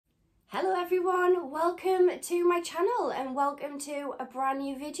Hello everyone, welcome to my channel and welcome to a brand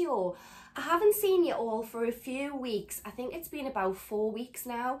new video. I haven't seen you all for a few weeks. I think it's been about 4 weeks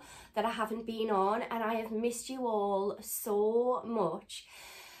now that I haven't been on, and I have missed you all so much.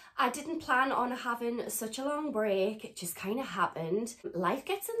 I didn't plan on having such a long break, it just kind of happened. Life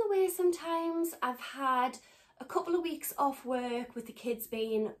gets in the way sometimes. I've had a couple of weeks off work with the kids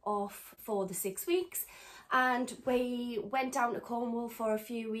being off for the 6 weeks, and we went down to Cornwall for a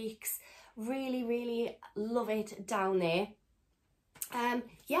few weeks. Really love it down there.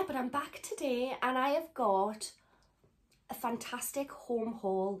 Yeah, but I'm back today and I have got a fantastic home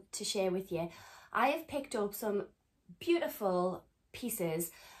haul to share with you. I have picked up some beautiful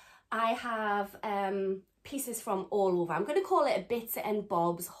pieces. I have pieces from all over. I'm going to call it a bits and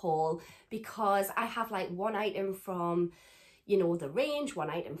bobs haul because I have like one item from, you know, the range, one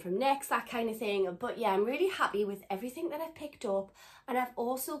item from next, that kind of thing. But yeah, I'm really happy with everything that I've picked up, and I've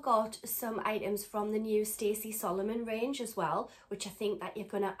also got some items from the new Stacey Solomon range as well, which I think that you're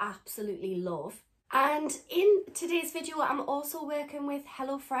gonna absolutely love. And in today's video, I'm also working with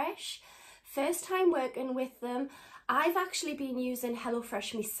HelloFresh. First time working with them. I've actually been using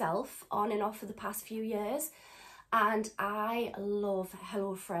HelloFresh myself on and off for the past few years, and I love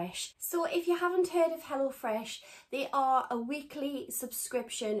HelloFresh. So if you haven't heard of HelloFresh, they are a weekly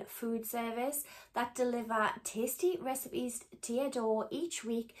subscription food service that deliver tasty recipes to your door each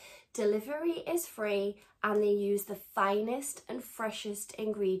week. Delivery is free and they use the finest and freshest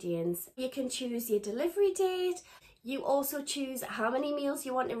ingredients. You can choose your delivery date. You also choose how many meals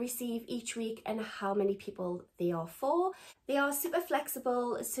you want to receive each week and how many people they are for. They are super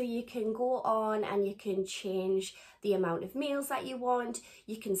flexible, so you can go on and you can change the amount of meals that you want.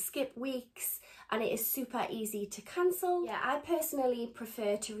 You can skip weeks and it is super easy to cancel. Yeah, I personally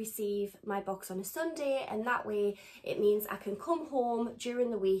prefer to receive my box on a Sunday, and that way it means I can come home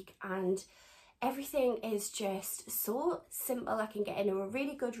during the week and everything is just so simple. I can get into a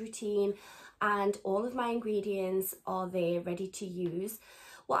really good routine and all of my ingredients are there ready to use.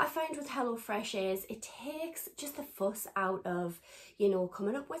 What I find with HelloFresh is it takes just the fuss out of, you know,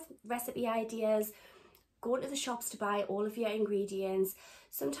 coming up with recipe ideas, going to the shops to buy all of your ingredients.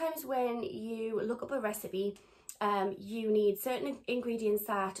 Sometimes when you look up a recipe, you need certain ingredients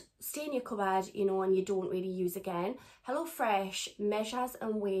that stay in your cupboard, you know, and you don't really use again. HelloFresh measures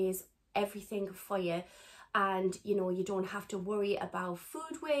and weighs everything for you, and you know, you don't have to worry about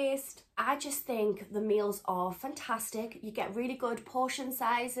food waste. I just think the meals are fantastic. You get really good portion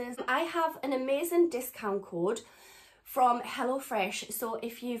sizes. I have an amazing discount code from HelloFresh, so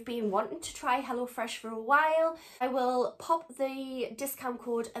if you've been wanting to try HelloFresh for a while, I will pop the discount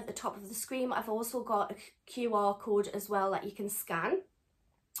code at the top of the screen. I've also got a QR code as well that you can scan.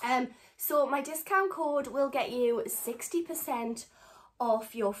 So my discount code will get you 60%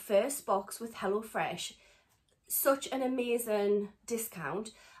 off your first box with HelloFresh. Such an amazing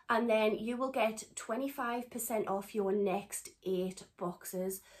discount, and then you will get 25% off your next 8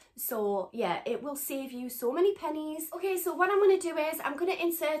 boxes. So yeah, it will save you so many pennies. Okay, so what I'm going to do is I'm going to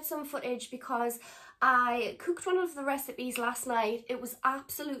insert some footage because I cooked one of the recipes last night. It was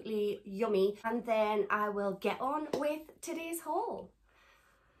absolutely yummy, and then I will get on with today's haul.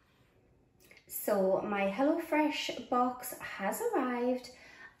 So my HelloFresh box has arrived,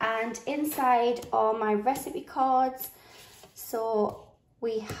 and inside are my recipe cards. So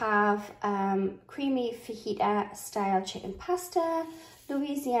we have creamy fajita style chicken pasta,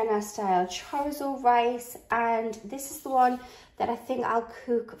 Louisiana style chorizo rice, and this is the one that I think I'll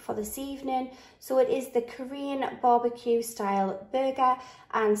cook for this evening. So it is the Korean barbecue style burger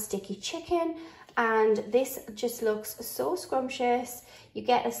and sticky chicken, and this just looks so scrumptious. You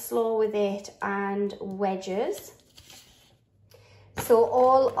get a slaw with it and wedges. So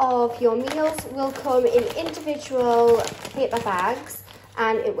all of your meals will come in individual paper bags,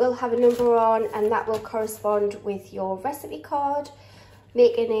 and it will have a number on, and that will correspond with your recipe card,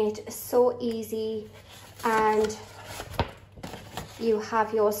 making it so easy. And you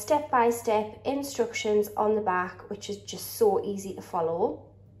have your step-by-step instructions on the back, which is just so easy to follow.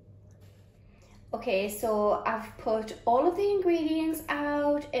 Okay, so I've put all of the ingredients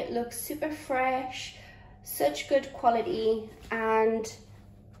out. It looks super fresh, such good quality, and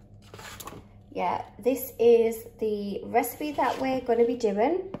yeah, this is the recipe that we're going to be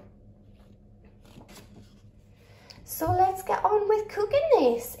doing. So let's get on with cooking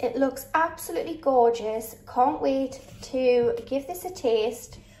this. It looks absolutely gorgeous. Can't wait to give this a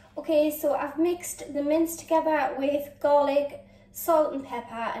taste. Okay, so I've mixed the mince together with garlic, salt and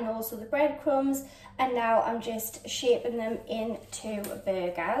pepper, and also the breadcrumbs, and now I'm just shaping them into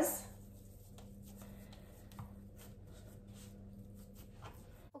burgers.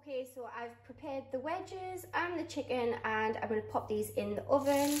 Okay, Okay, so I've prepared the wedges and the chicken and I'm going to pop these in the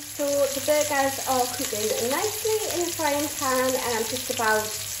oven. So the burgers are cooking nicely in the frying pan and I'm just about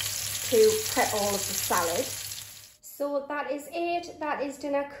to prep all of the salad. So that is it, that is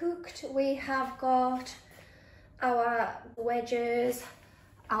dinner cooked. We have got our wedges,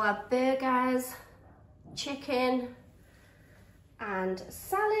 our burgers, chicken and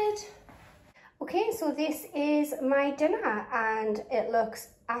salad. Okay, so this is my dinner and it looks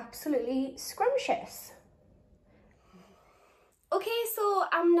absolutely scrumptious. Okay, so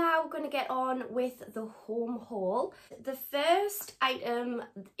I'm now going to get on with the home haul. The first item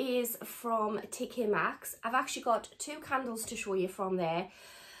is from TK Maxx. I've actually got 2 candles to show you from there.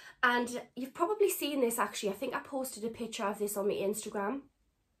 And you've probably seen this actually. I think I posted a picture of this on my Instagram.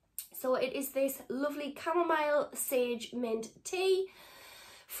 So it is this lovely chamomile sage mint tea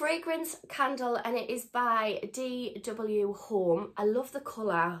fragrance candle and it is by DW Home. I love the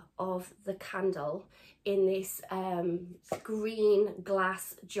colour of the candle in this green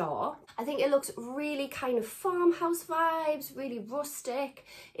glass jar. I think it looks really kind of farmhouse vibes, really rustic.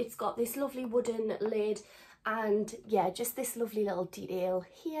 It's got this lovely wooden lid and yeah, just this lovely little detail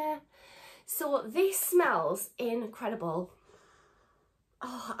here. So this smells incredible.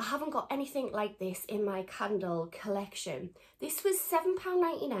 Oh, I haven't got anything like this in my candle collection. This was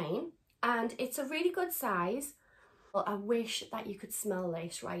 £7.99 and it's a really good size. Well, I wish that you could smell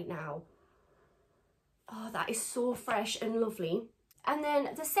this right now. Oh, that is so fresh and lovely. And then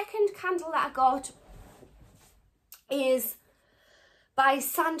the second candle that I got is by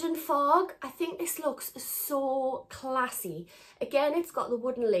Sand and Fog. I think this looks so classy. Again, it's got the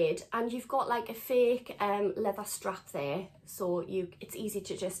wooden lid and you've got like a fake leather strap there, so it's easy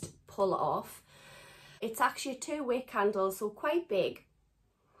to just pull it off. It's actually a 2-wick candle, so quite big.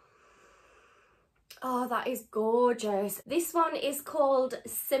 Oh, that is gorgeous. This one is called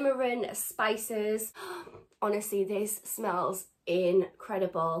Simmering Spices. Honestly, this smells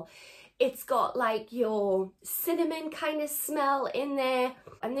incredible. It's got like your cinnamon kind of smell in there.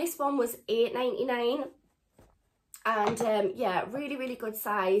 And this one was £8.99. And yeah, really, really good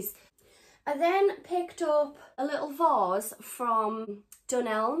size. I then picked up a little vase from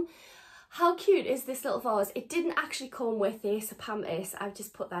Dunelm. How cute is this little vase? It didn't actually come with this pampas. I've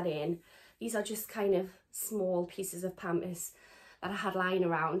just put that in. These are just kind of small pieces of pampas that I had lying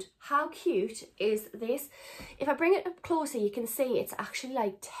around. How cute is this? If I bring it up closer, you can see it's actually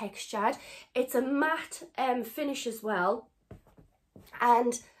like textured. It's a matte finish as well.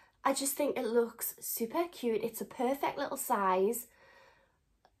 And I just think it looks super cute. It's a perfect little size.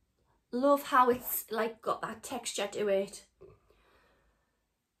 Love how it's like got that texture to it.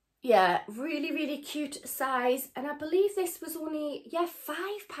 Yeah, really, really cute size. And I believe this was only, yeah,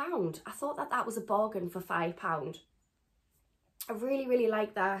 £5. I thought that was a bargain for £5. I really, really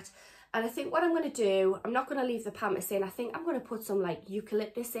like that. And I think what I'm going to do, I'm not going to leave the pampas in. I think I'm going to put some like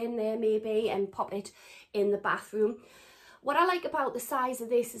eucalyptus in there maybe and pop it in the bathroom. What I like about the size of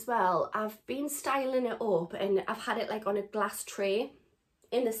this as well, I've been styling it up and I've had it like on a glass tray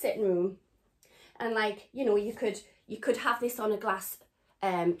in the sitting room. And like, you know, you could have this on a glass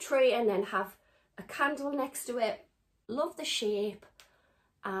tray and then have a candle next to it. Love the shape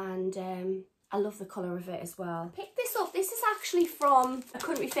and I love the colour of it as well. Picked this up. This is actually from a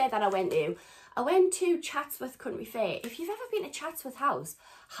country fair that I went to. I went to Chatsworth Country Fair. If you've ever been to Chatsworth House,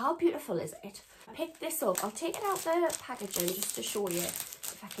 how beautiful is it? I picked this up. I'll take it out the packaging just to show you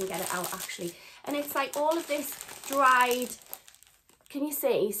if I can get it out actually. And it's like all of this dried, can you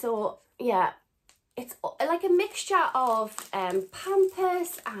see? So yeah, it's like a mixture of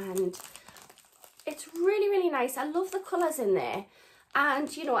pampas and it's really, really nice. I love the colours in there.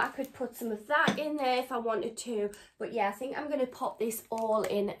 And, you know, I could put some of that in there if I wanted to. But, yeah, I think I'm going to pop this all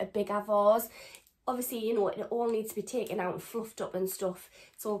in a bigger vase. Obviously, you know, it all needs to be taken out and fluffed up and stuff.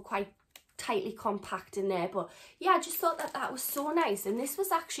 It's all quite tightly compact in there. But, yeah, I just thought that was so nice. And this was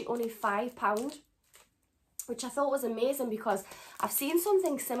actually only £5, which I thought was amazing because I've seen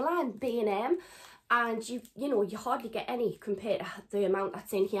something similar in B&M. And you know, you hardly get any compared to the amount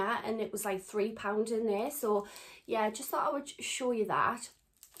that's in here. And it was like £3 in there. So yeah, I just thought I would show you that.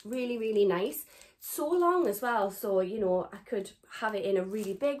 Really, really nice. So long as well. So, you know, I could have it in a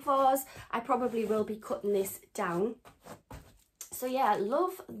really big vase. I probably will be cutting this down. So yeah,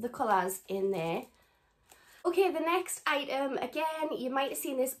 love the colours in there. Okay, the next item, again, you might have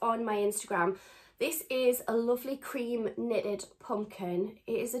seen this on my Instagram. This is a lovely cream knitted pumpkin.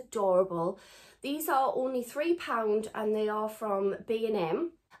 It is adorable. These are only £3 and they are from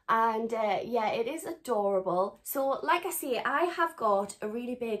B&M. And yeah, it is adorable. So like I say, I have got a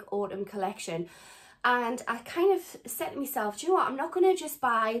really big autumn collection. And I kind of said to myself, do you know what, I'm not going to just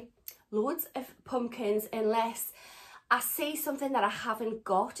buy loads of pumpkins unless I see something that I haven't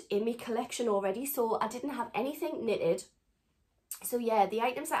got in my collection already. So I didn't have anything knitted. So yeah, the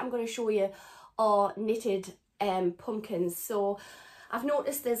items that I'm going to show you are knitted pumpkins. So I've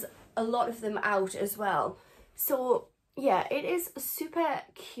noticed there's a lot of them out as well. So yeah, it is super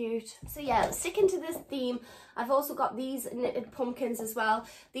cute. So yeah, sticking to this theme, I've also got these knitted pumpkins as well.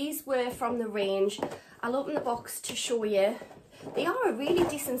 These were from the range. I'll open the box to show you. They are a really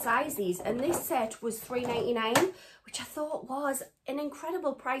decent size, these, and this set was $3.99, which I thought was an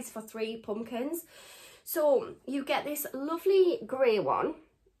incredible price for 3 pumpkins. So you get this lovely grey one.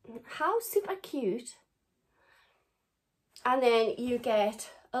 How super cute. And then you get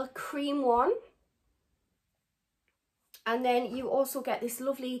a cream one. And then you also get this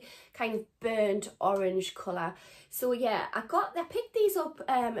lovely kind of burnt orange colour. So yeah, I picked these up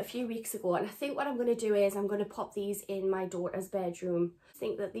a few weeks ago, and I think what I'm going to do is I'm going to pop these in my daughter's bedroom. I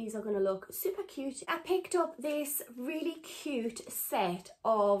think that these are going to look super cute. I picked up this really cute set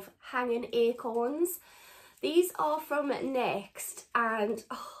of hanging acorns. These are from Next, and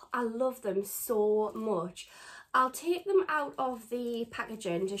oh, I love them so much. I'll take them out of the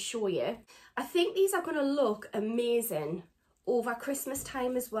packaging to show you. I think these are going to look amazing over Christmas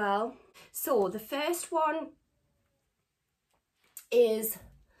time as well. So the first one is,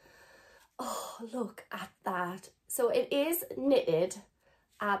 oh, look at that. So it is knitted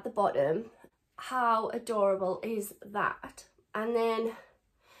at the bottom. How adorable is that? And then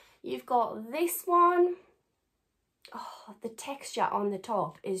you've got this one. Oh, the texture on the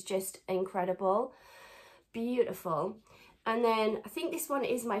top is just incredible. Beautiful. And then I think this one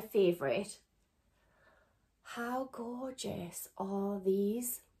is my favorite. How gorgeous are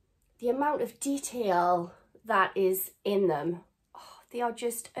these? The amount of detail that is in them. Oh, they are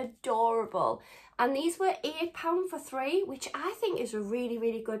just adorable. And these were £8 for 3, which I think is a really,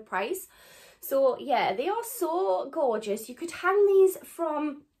 really good price. So yeah, they are so gorgeous. You could hang these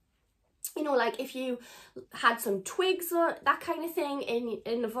from, you know, like if you had some twigs or that kind of thing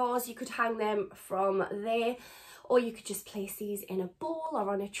in a vase, you could hang them from there, or you could just place these in a bowl or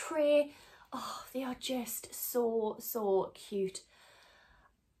on a tray. Oh, they are just so, so cute.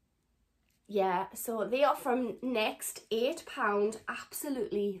 Yeah, so they are from Next, £8.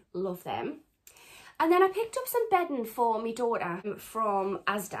 Absolutely love them. And then I picked up some bedding for my daughter from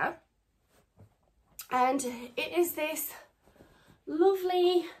Asda. And it is this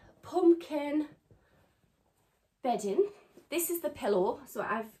lovely pumpkin bedding. This is the pillow, so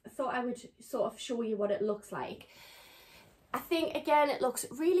I thought I would sort of show you what it looks like. I think again it looks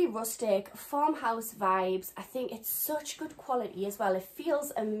really rustic, farmhouse vibes. I think it's such good quality as well. It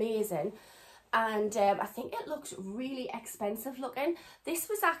feels amazing, and I think it looks really expensive looking. This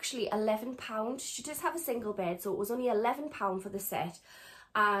was actually £11. She does have a single bed, so it was only £11 for the set.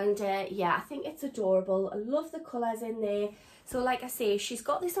 And yeah, I think it's adorable. I love the colours in there. So like I say, she's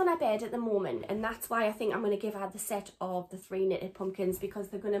got this on her bed at the moment, and that's why I think I'm going to give her the set of the 3 knitted pumpkins, because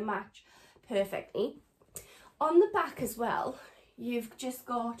they're going to match perfectly. On the back as well, you've just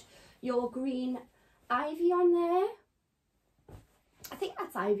got your green ivy on there. I think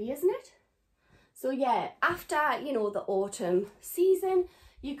that's ivy, isn't it? So yeah, after, you know, the autumn season,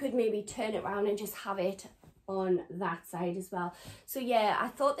 you could maybe turn it around and just have it on that side as well. So yeah, I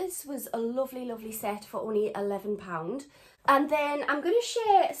thought this was a lovely, lovely set for only £11. And then I'm going to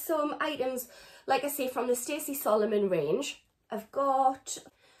share some items, like I say, from the Stacey Solomon range. I've got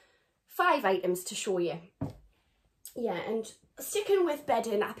 5 items to show you. Yeah, and sticking with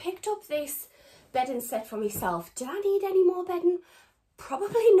bedding, I picked up this bedding set for myself. Did I need any more bedding?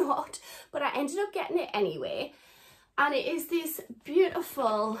 Probably not, but I ended up getting it anyway. And it is this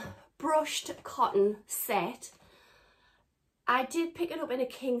beautiful brushed cotton set. I did pick it up in a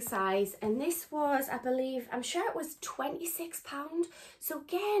king size, and this was, I believe, I'm sure it was £26. So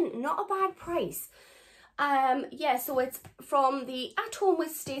again, not a bad price. Yeah, so it's from the At Home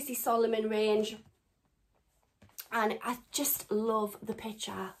with Stacey Solomon range, and I just love the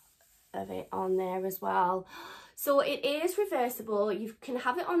picture of it on there as well. So it is reversible. You can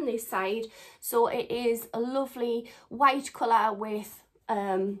have it on this side, so it is a lovely white colour with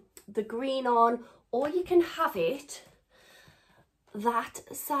the green on, or you can have it that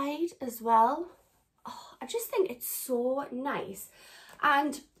side as well. Oh, I just think it's so nice.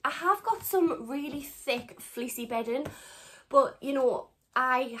 And I have got some really thick fleecy bedding, but you know,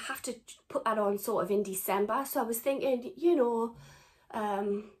 I have to put that on sort of in December, so I was thinking, you know,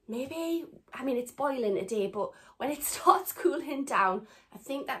 maybe, I mean, it's boiling today, but when it starts cooling down, I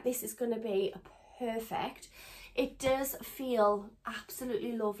think that this is going to be perfect. It does feel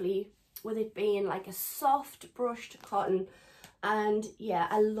absolutely lovely with it being like a soft brushed cotton, and yeah,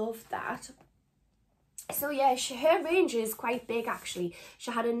 I love that. So yeah, her range is quite big actually.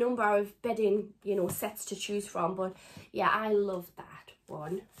 She had a number of bedding, you know, sets to choose from, but yeah, I love that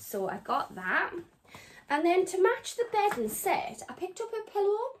one. So I got that. And then to match the bedding set, I picked up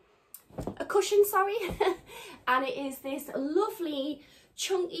a cushion, sorry, and it is this lovely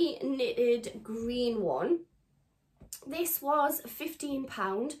chunky knitted green one. This was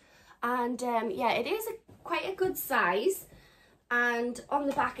 £15, and yeah, it is quite a good size, and on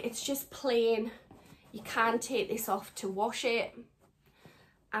the back it's just plain. You can take this off to wash it,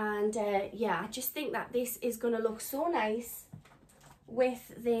 and yeah, I just think that this is going to look so nice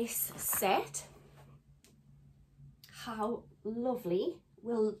with this set. How lovely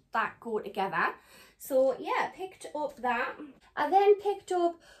will that go together? So yeah, picked up that. I then picked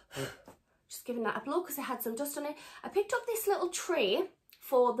up, just giving that a blow because it had some dust on it, I picked up this little tray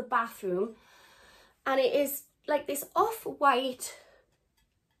for the bathroom, and it is like this off-white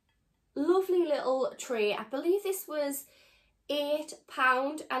lovely little tray. I believe this was £8,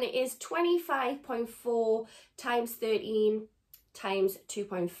 and it is 25.4 times 13 times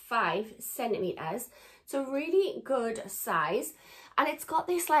 2.5 centimeters. It's a really good size, and it's got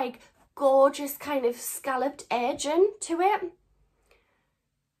this like gorgeous kind of scalloped edging to it.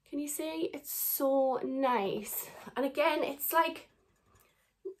 Can you see? It's so nice. And again, it's like,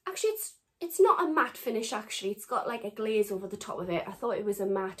 actually it's not a matte finish actually. It's got like a glaze over the top of it. I thought it was a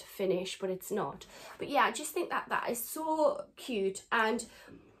matte finish, but it's not. But yeah, I just think that that is so cute, and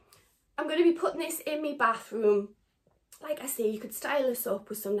I'm going to be putting this in my bathroom. Like I say, you could style this up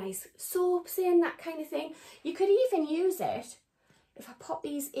with some nice soaps in, that kind of thing. You could even use it, if I pop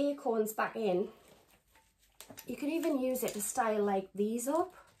these acorns back in, you could even use it to style like these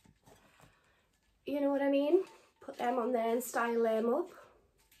up. You know what I mean? Put them on there and style them up.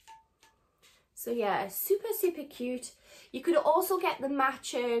 So yeah, super, super cute. You could also get the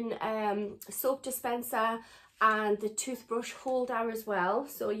matching soap dispenser and the toothbrush holder as well.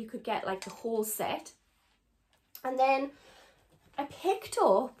 So you could get like the whole set. And then I picked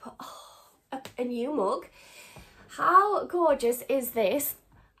up a new mug. How gorgeous is this?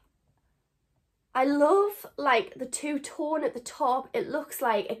 I love like the two-tone at the top. It looks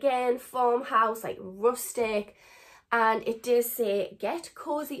like, again, farmhouse, like rustic. And it does say get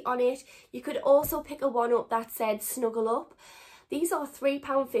cozy on it. You could also pick a one up that said snuggle up. These are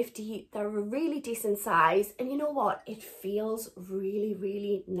 £3.50. They're a really decent size. And you know what? It feels really,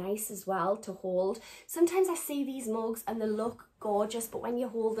 really nice as well to hold. Sometimes I see these mugs and they look gorgeous, but when you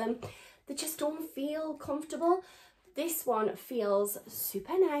hold them, they just don't feel comfortable. This one feels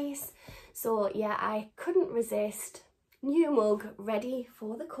super nice. So yeah, I couldn't resist. New mug ready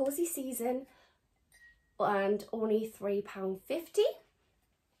for the cozy season, and only £3.50.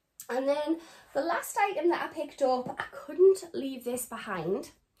 And then the last item that I picked up, I couldn't leave this behind.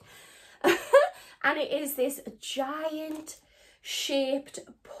 And it is this giant shaped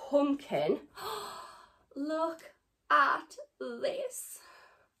pumpkin. Look at this.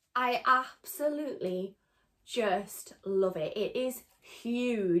 I absolutely just love it. It is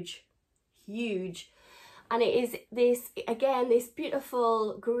huge, huge. And it is this, again, this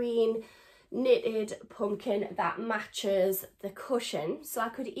beautiful green knitted pumpkin that matches the cushion. So I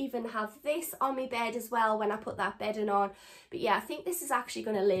could even have this on my bed as well when I put that bedding on. But yeah, I think this is actually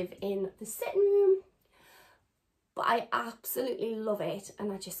going to live in the sitting room. But I absolutely love it,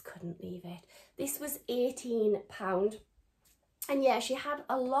 and I just couldn't leave it. This was £18. And yeah, she had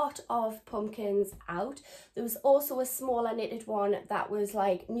a lot of pumpkins out. There was also a smaller knitted one that was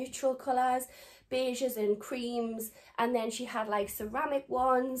like neutral colours, beiges and creams. And then she had like ceramic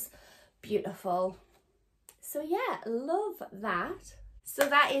ones. Beautiful. So yeah, love that. So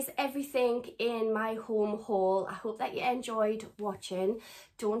that is everything in my home haul. I hope that you enjoyed watching.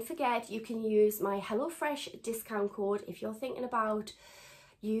 Don't forget, you can use my HelloFresh discount code if you're thinking about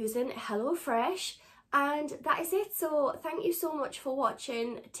using HelloFresh. And that is it. So thank you so much for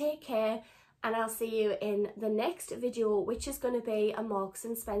watching. Take care, and I'll see you in the next video, which is going to be a Marks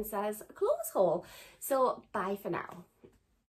and Spencer's clothes haul. So bye for now.